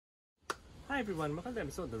Hi everyone, welcome to the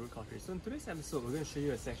episode of The Root Culture. So in today's episode, we're going to show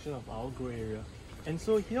you a section of our grow area. And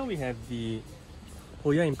so here we have the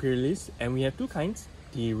Hoya Imperialis, and we have two kinds,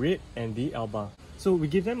 the red and the alba. So we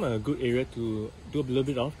give them a good area to do a little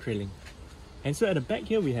bit of trailing. And so at the back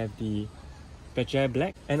here, we have the Platycerium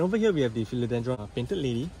Black, and over here we have the Philodendron Painted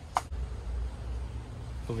Lady.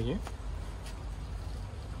 Over here.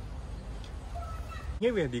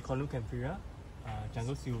 Here we have the Cornucamphyra,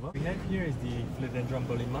 Jungle Silver. We have here is the Philodendron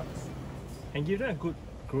Berlin. And give them a good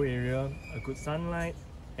grow area, a good sunlight,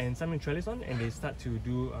 and some trellis on, and they start to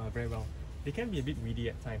do very well. They can be a bit weedy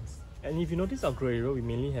at times. And if you notice our grow area, we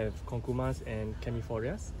mainly have concumas and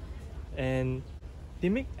camiforias, and they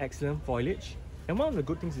make excellent foliage. And one of the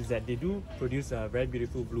good things is that they do produce very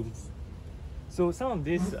beautiful blooms. So some of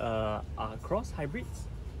these are cross hybrids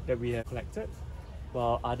that we have collected,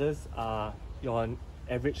 while others are your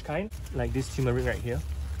average kind, like this turmeric right here.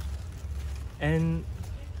 And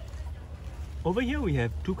over here we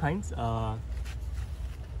have two kinds.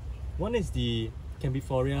 One is the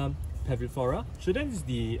Cambifolia parviflora. So that is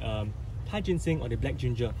the Thai ginseng or the black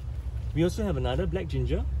ginger. We also have another black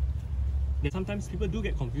ginger that sometimes people do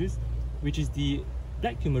get confused, which is the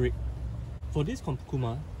black turmeric. For this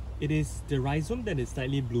concuma, it is the rhizome that is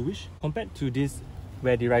slightly bluish compared to this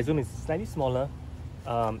where the rhizome is slightly smaller,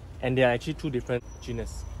 and they are actually two different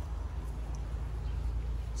genus.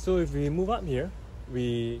 So if we move up here,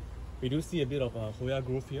 we do see a bit of a Hoya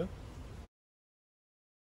growth here.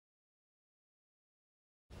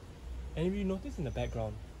 And if you notice in the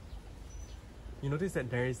background, you notice that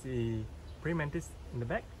there is a praying mantis in the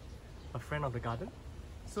back, a friend of the garden.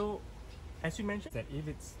 So as we mentioned, that if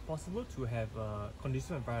it's possible to have a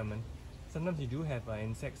conducive environment, sometimes you do have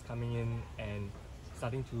insects coming in and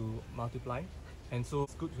starting to multiply. And so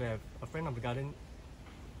it's good to have a friend of the garden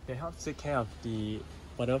that helps take care of the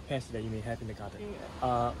whatever pests that you may have in the garden.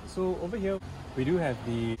 So over here, we do have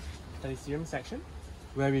the Platycerium section,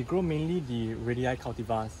 where we grow mainly the Ridleyi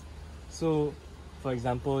cultivars. So for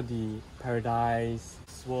example, the Paradise,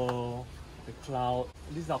 Swirl, the Cloud,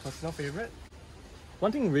 this is our personal favorite.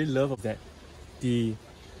 One thing we really love is that the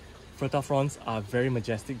Fertafrons are very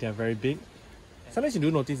majestic, they're very big. Sometimes you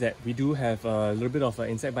do notice that we do have a little bit of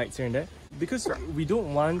insect bites here and there because we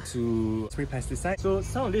don't want to spray pesticides. So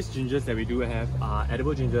some of these gingers that we do have are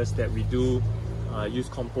edible gingers that we do use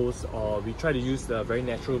compost, or we try to use the very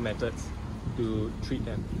natural methods to treat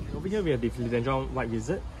them. Over here we have the Philodendron White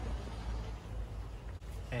Wizard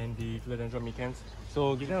and the Philodendron Micans.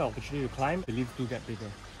 So give them an opportunity to climb, the leaves do get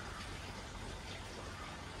bigger.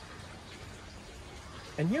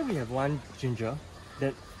 And here we have one ginger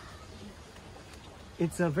that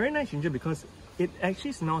it's a very nice ginger because it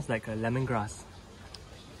actually smells like a lemongrass.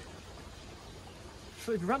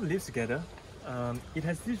 So if you rub the leaves together, it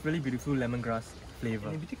has this really beautiful lemongrass flavor.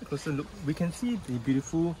 And if you take a closer look, we can see the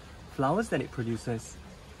beautiful flowers that it produces.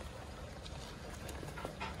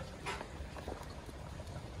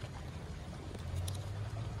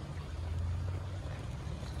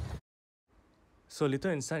 So a little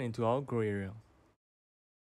insight into our grow area.